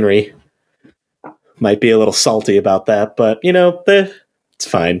Chad and Henry might be a little salty about that, but it's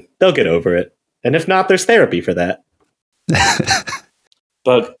fine. They'll get over it. And if not, there's therapy for that.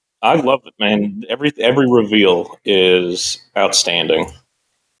 But I love it, man. Every reveal is outstanding.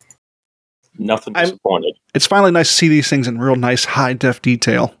 Nothing disappointed. It's finally nice to see these things in real nice high def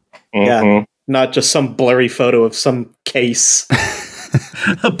detail. Yeah, not just some blurry photo of some case.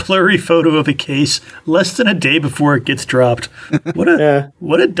 A blurry photo of a case less than a day before it gets dropped. What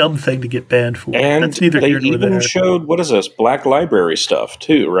a dumb thing to get banned for. And that's neither here nor there. They even showed, what is this, Black Library stuff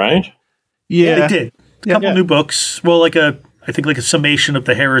too, right? Yeah, they did. A couple new books. Well, I think a summation of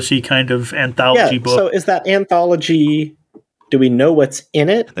the Heresy kind of anthology book. So is that anthology? Do we know what's in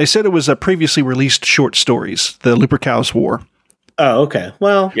it? They said it was a previously released short stories, the Lupercal's War. Oh, okay.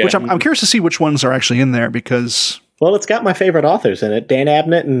 Well, which I'm curious to see which ones are actually in there because. Well, it's got my favorite authors in it. Dan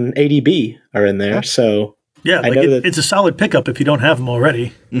Abnett and ADB are in there. So it's a solid pickup if you don't have them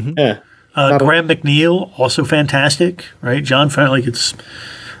already. Mm-hmm. Yeah. Graham McNeil, also fantastic, right? John found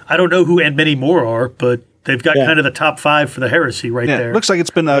I don't know who and many more are, but they've got kind of the top 5 for the Heresy there. It looks like it's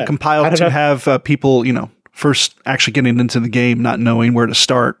been compiled to have people, first actually getting into the game, not knowing where to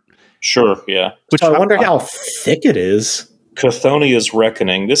start. Sure, yeah. Which I wonder how thick it is. Chthonia's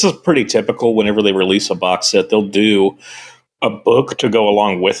Reckoning. This is pretty typical whenever they release a box set. They'll do a book to go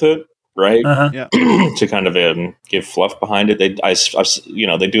along with it, right? Uh-huh. To kind of give fluff behind it. They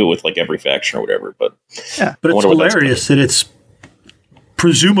do it with like every faction or whatever. But it's hilarious that it's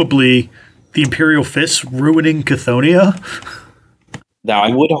presumably the Imperial Fists ruining Chthоnia. Now, I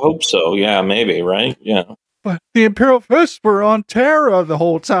would hope so. Yeah, maybe, right? Yeah. But the Imperial Fists were on Terra the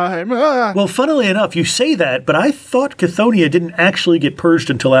whole time. Well, funnily enough, you say that, but I thought Chthоnia didn't actually get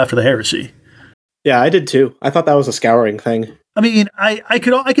purged until after the Heresy. Yeah, I did too. I thought that was a scouring thing. I mean, I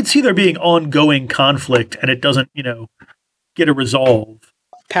could see there being ongoing conflict, and it doesn't, get a resolve.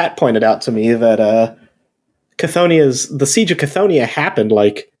 Pat pointed out to me that the Siege of Chthоnia happened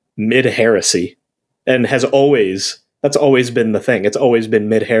like mid-heresy, and that's always been the thing. It's always been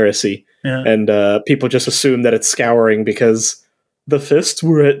mid-heresy. Yeah. And people just assume that it's scouring because the Fists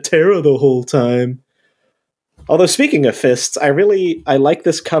were at Terra the whole time. Although, speaking of Fists, I like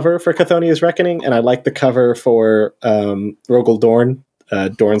this cover for Chthonia's Reckoning, and I like the cover for Rogel Dorn.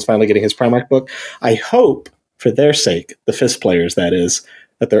 Dorn's finally getting his Primarch book. I hope, for their sake, the Fist players, that is,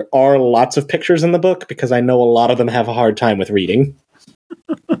 that there are lots of pictures in the book, because I know a lot of them have a hard time with reading.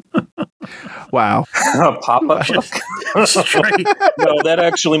 Wow. A pop-up book? No, that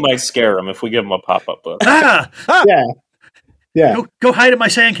actually might scare them if we give them a pop-up book. Yeah. Go hide in my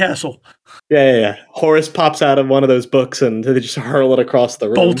sandcastle. Yeah. Horus pops out of one of those books and they just hurl it across the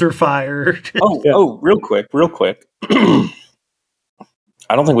room. Bolter fire. Real quick. I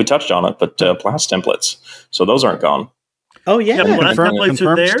don't think we touched on it, but blast templates. So those aren't gone. Oh, yeah. Blast templates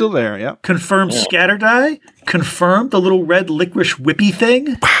are there. Still there, yeah. Confirmed scatter die. Confirmed the little red licorice whippy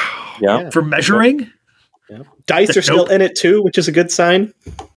thing. Yeah. For measuring. Yeah. Dice are still in it, too, which is a good sign.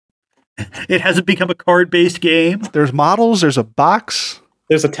 It hasn't become a card-based game. There's models. There's a box.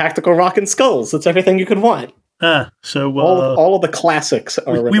 There's a tactical rock and skulls. That's everything you could want. So all of the classics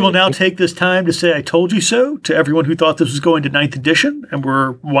are. We will now take this time to say "I told you so" to everyone who thought this was going to 9th edition, and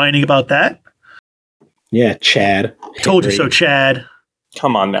we're whining about that. Yeah, Chad. Told you so, Chad.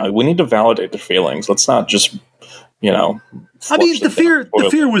 Come on now, we need to validate the feelings. Let's not just, I mean, the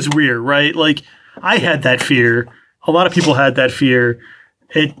fear was real, right? Like, I had that fear. A lot of people had that fear.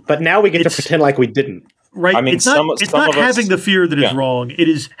 But now we get to pretend like we didn't. Right. I mean, it's not having the fear that is wrong. It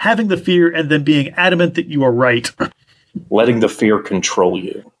is having the fear and then being adamant that you are right. Letting the fear control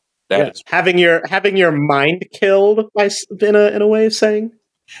you. Having your mind killed in a way of saying.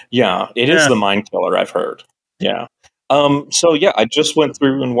 Yeah, it is the mind killer, I've heard. Yeah. I just went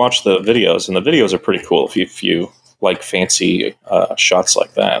through and watched the videos, and the videos are pretty cool if you like fancy shots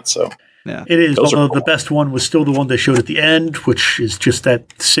like that. So yeah, it is. Although the best one was still the one they showed at the end, which is just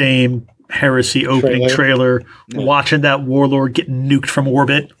that same Heresy opening trailer. Watching that warlord get nuked from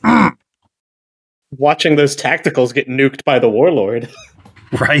orbit. watching those tacticals get nuked by the warlord.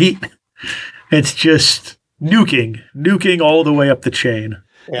 Right? It's just nuking all the way up the chain.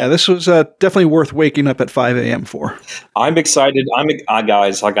 Yeah, this was definitely worth waking up at 5 a.m. for. I'm excited.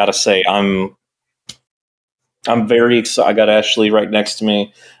 Guys, I gotta say, I'm very excited. I got Ashley right next to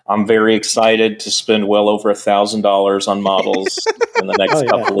me. I'm very excited to spend well over $1,000 on models in the next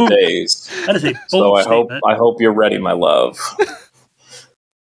couple of days. That is a bold statement. I hope you're ready, my love.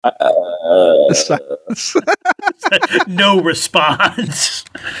 No response.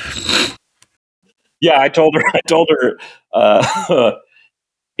 Yeah, I told her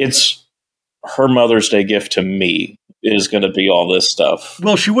it's her Mother's Day gift to me is going to be all this stuff.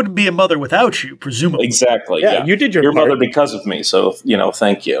 Well, she wouldn't be a mother without you, presumably. Exactly. Yeah. You did your part. Mother because of me. So,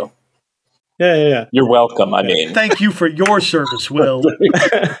 thank you. Yeah. You're welcome. I mean, thank you for your service, Will.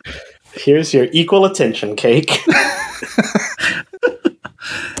 Here's your equal attention cake.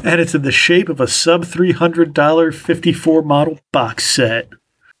 And it's in the shape of a sub $300 54 model box set.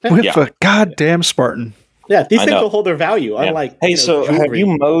 With a goddamn Spartan. Yeah, these things will hold their value. Yeah. Unlike have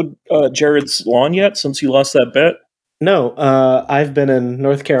you mowed Jared's lawn yet since you lost that bet? No, I've been in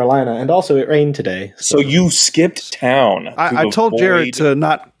North Carolina, and also it rained today. So you skipped town. I told Jared to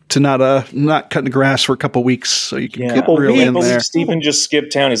not cut the grass for a couple weeks so you can get real in there. Stephen just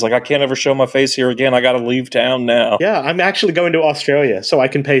skipped town. He's like, I can't ever show my face here again. I got to leave town now. Yeah, I'm actually going to Australia, so I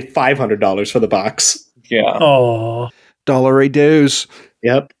can pay $500 for the box. Yeah. Oh, $1 a dues.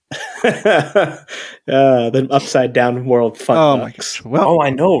 Yep. The upside down world fun box. My gosh. Well,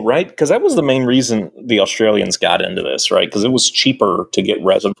 I know, right? Because that was the main reason the Australians got into this, right? Because it was cheaper to get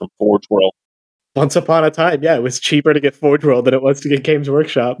resin from Forge World. Once upon a time, it was cheaper to get Forge World than it was to get Games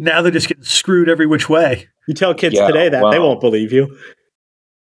Workshop. Now they're just getting screwed every which way. You tell kids today that, they won't believe you.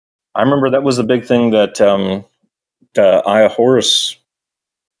 I remember that was the big thing that the Horus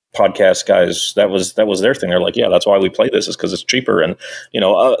podcast guys, that was their thing. They're like, yeah, that's why we play this, is because it's cheaper. And,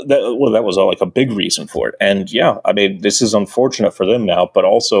 that was like a big reason for it. And yeah, I mean, this is unfortunate for them now, but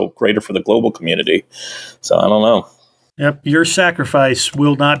also greater for the global community. So I don't know. Yep. Your sacrifice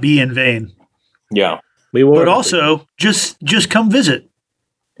will not be in vain. Yeah. We will. But also, just come visit.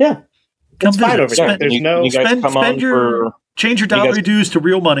 Yeah. Come visit. Over there. There's change your dollar dues to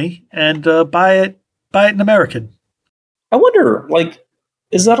real money and buy it in American. I wonder,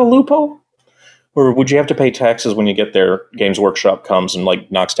 is that a loophole? Or would you have to pay taxes when you get there? Games Workshop comes and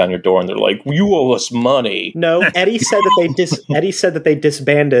knocks down your door, and they're like, "You owe us money." No, Eddie said that they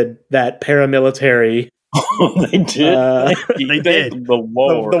disbanded that paramilitary. They did. They did. The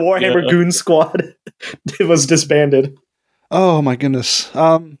Warhammer Goon Squad. It was disbanded. Oh my goodness.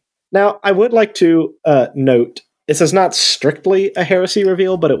 Now I would like to note this is not strictly a heresy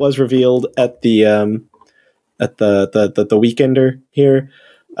reveal, but it was revealed at the Weekender here.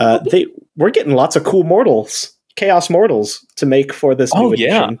 We're getting lots of cool mortals, Chaos mortals, to make for this new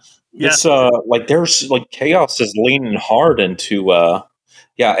edition. It's there's Chaos is leaning hard into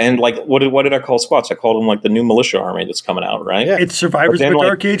and what did I call squats? I called them the new militia army that's coming out, right? Yeah. It's Survivors of the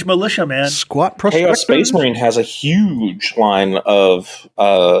Dark Age militia, man. Squat prospectors. Chaos Space Marine has a huge line of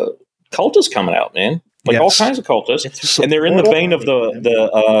cultists coming out, man. All kinds of cultists, and they're in the vein of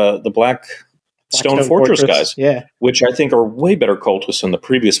the Black Stone Fortress guys, which I think are way better cultists than the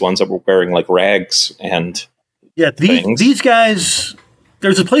previous ones that were wearing rags and these guys.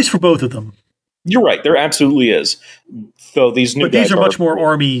 There's a place for both of them. You're right, there absolutely is. So these new, these are much more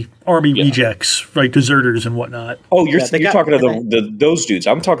army rejects, right? Deserters and whatnot. Oh, you're talking to those dudes.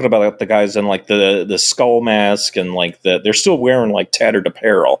 I'm talking about the guys in the skull mask and they're still wearing tattered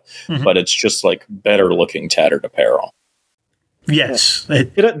apparel, but it's just better looking tattered apparel. Yes.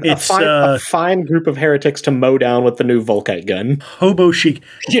 It's a fine group of heretics to mow down with the new Volkite gun. Hobo chic.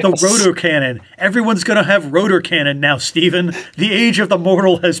 Yes. The rotor cannon. Everyone's going to have rotor cannon now, Stephen. The age of the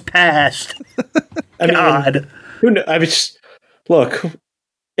mortal has passed. God. Who knows? Look,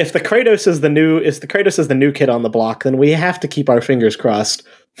 if the Kratos is the new kid on the block, then we have to keep our fingers crossed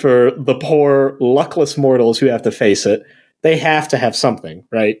for the poor, luckless mortals who have to face it. They have to have something,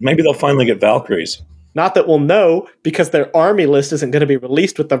 right? Maybe they'll finally get Valkyries. Not that we'll know, because their army list isn't going to be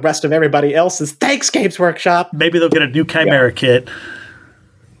released with the rest of everybody else's. Thanks, Games Workshop! Maybe they'll get a new Chimera kit.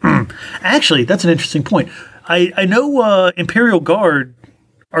 Actually, that's an interesting point. I know Imperial Guard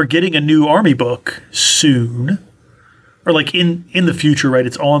are getting a new army book soon. Or in the future, right?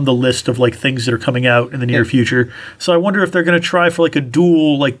 It's on the list of things that are coming out in the near future. So I wonder if they're going to try for a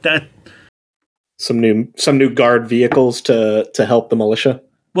duel like that. Some new guard vehicles to help the militia.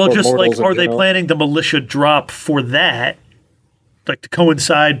 Well, just are they planning the militia drop for that? To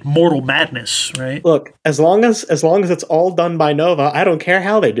coincide Mortal Madness, right? Look, as long as it's all done by Nova, I don't care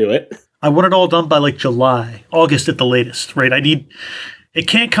how they do it. I want it all done by like July, August at the latest, right? It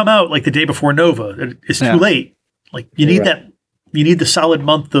can't come out like the day before Nova. It's too late. Like you need that. You need the solid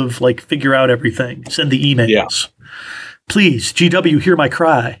month of like figure out everything. Send the emails. Yeah. Please, GW, hear my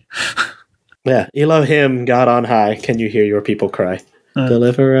cry. Yeah, Elohim, God on high, can you hear your people cry?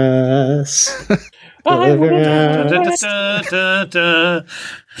 Deliver us. Deliver us.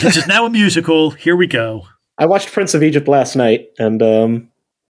 This is now a musical. Here we go. I watched Prince of Egypt last night, and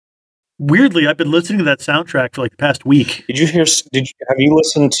weirdly, I've been listening to that soundtrack for like the past week. Have you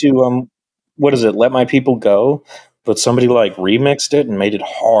listened to what is it? Let My People Go? But somebody like remixed it and made it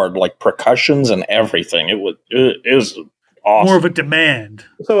hard, like percussions and everything. It was awesome. More of a demand.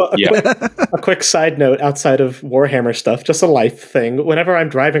 So a quick side note outside of Warhammer stuff, just a life thing. Whenever I'm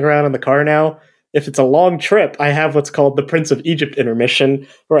driving around in the car now, if it's a long trip, I have what's called the Prince of Egypt intermission,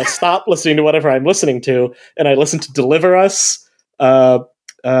 where I stop listening to whatever I'm listening to, and I listen to Deliver Us,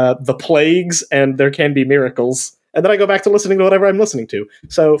 The Plagues, and There Can Be Miracles. And then I go back to listening to whatever I'm listening to.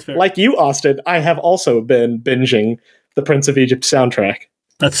 So, like you, Austin, I have also been binging the Prince of Egypt soundtrack.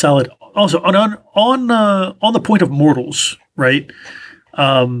 That's solid. Also, on the point of mortals, right?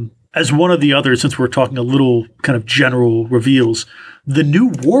 As one of the others, since we're talking a little kind of general reveals, the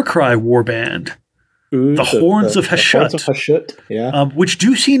new Warcry warband, the Horns of Hashut, yeah. Which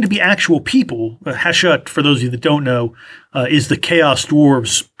do seem to be actual people. Hashut, for those of you that don't know, is the Chaos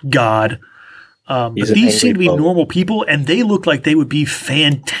Dwarves god. But these seem to be normal people, and they look like they would be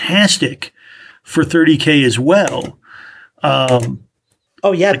fantastic for 30K as well.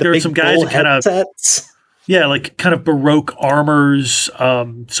 Oh yeah, like there are some guys that kind of like kind of Baroque armors.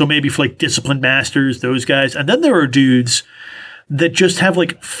 So maybe for like Disciplined Masters, those guys, and then there are dudes that just have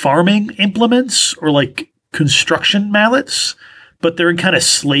like farming implements or like construction mallets, but they're in kind of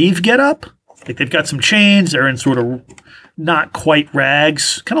slave getup. Like they've got some chains. They're in sort of not quite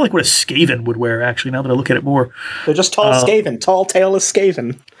rags, kind of like what a Skaven would wear. Actually, now that I look at it more, they're just tall Skaven, tall tailless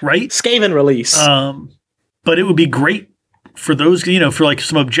Skaven, right? Skaven release. But it would be great for those, for like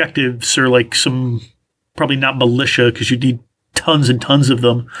some objectives or like some probably not militia because you need tons and tons of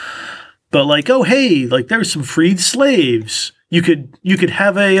them. But like, oh hey, like there's some freed slaves. You could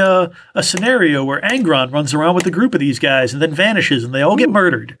have a scenario where Angron runs around with a group of these guys and then vanishes and they all get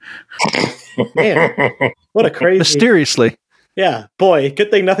murdered. Man, what a crazy... Mysteriously. Yeah, boy,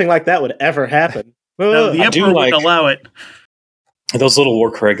 good thing nothing like that would ever happen. No, the Emperor wouldn't allow it. Those little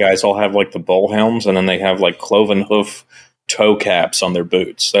Warcry guys all have like the bull helms and then they have like cloven hoof toe caps on their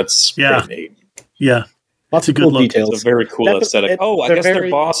boots. That's pretty neat. Yeah. Lots of cool details. It's a very cool aesthetic. I guess their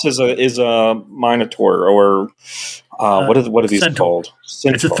boss is a Minotaur or what are these centaur. Called?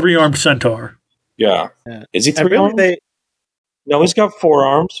 Centaur. It's a 3-armed centaur. Yeah. Is he 3-armed? No, he's got 4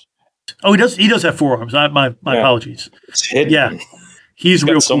 arms. Oh, he does. He does have 4 arms. My apologies. It's hidden. Yeah, he's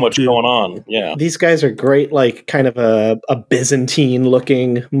got real so cool much too. going on. Yeah, these guys are great. Like kind of a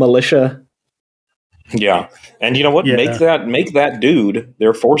Byzantine-looking militia. Yeah, and you know what? Yeah. Make that dude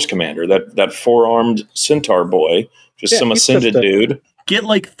their force commander. That 4-armed centaur boy, just some ascended dude. Get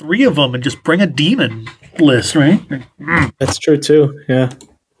like 3 of them and just bring a demon list, right? That's true too. Yeah.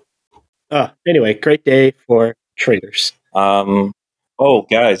 Anyway, great day for traders. Oh,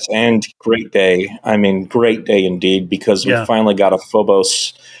 guys, and great day. I mean, great day indeed, because we finally got a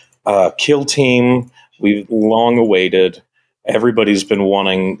Phobos kill team. We've long awaited. Everybody's been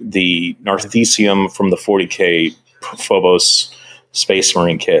wanting the Narthesium from the 40K Phobos Space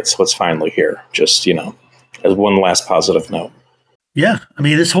Marine kit, so it's finally here. Just, as one last positive note. Yeah, I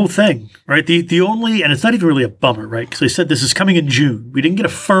mean, this whole thing, right? The only, and it's not even really a bummer, right? Because they said this is coming in June. We didn't get a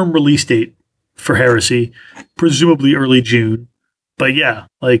firm release date for Heresy, presumably early June. But yeah,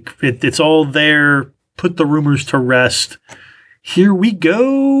 like it's all there. Put the rumors to rest. Here we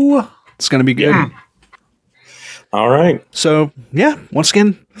go. It's going to be good. All right. So, yeah, once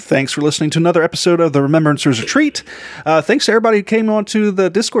again, thanks for listening to another episode of the Remembrancers Retreat. Thanks to everybody who came onto the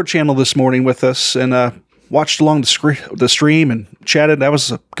Discord channel this morning with us and watched along the stream and chatted. That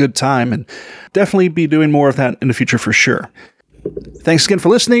was a good time, and definitely be doing more of that in the future for sure. Thanks again for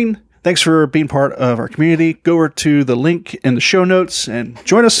listening. Thanks for being part of our community. Go over to the link in the show notes and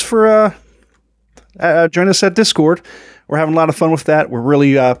join us at Discord. We're having a lot of fun with that. We're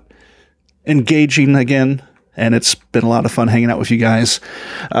really engaging again, and it's been a lot of fun hanging out with you guys.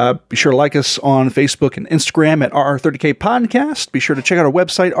 Be sure to like us on Facebook and Instagram at RR30K Podcast. Be sure to check out our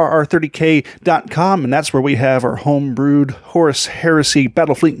website, rr30k.com, and that's where we have our homebrewed Horus Heresy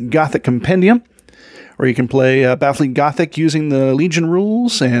Battlefleet Gothic Compendium. where you can play Battlefleet Gothic using the Legion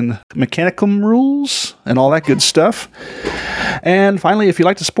rules and Mechanicum rules and all that good stuff. And finally, if you'd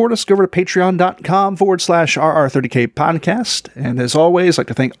like to support us, go over to patreon.com/RR30K podcast. And as always, I'd like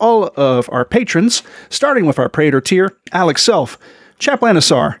to thank all of our patrons, starting with our Praetor tier, Alex Self, Chap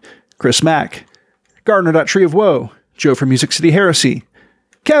Lanisar, Chris Mack, Gardner.Tree of Woe, Joe from Music City Heresy,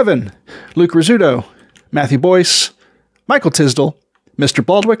 Kevin, Luke Rizzuto, Matthew Boyce, Michael Tisdall, Mr.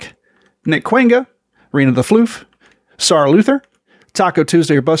 Baldwick, Nick Quenga, Rena the Floof, Sarah Luther, Taco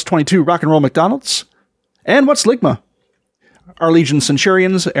Tuesday or Bus 22 Rock and Roll McDonald's, and What's Ligma? Our Legion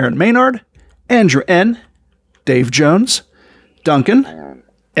Centurions, Aaron Maynard, Andrew N., Dave Jones, Duncan,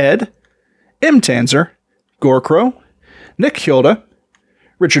 Ed, M. Tanzer, Gorkrow, Nick Hilda,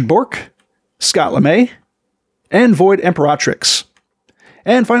 Richard Bork, Scott LeMay, and Void Imperatrix.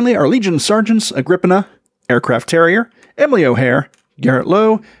 And finally, our Legion Sergeants, Agrippina, Aircraft Terrier, Emily O'Hare, Garrett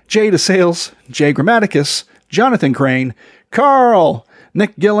Lowe, Jay DeSales, Jay Grammaticus, Jonathan Crane, Carl,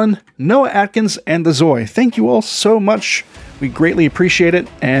 Nick Gillen, Noah Atkins, and the Zoe. Thank you all so much. We greatly appreciate it,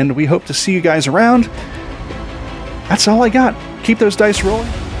 and we hope to see you guys around. That's all I got. Keep those dice rolling.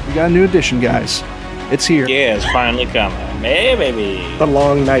 We got a new edition, guys. It's here. Yeah, it's finally coming. Hey, baby. The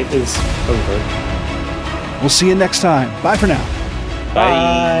long night is over. We'll see you next time. Bye for now.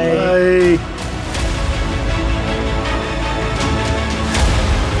 Bye. Bye.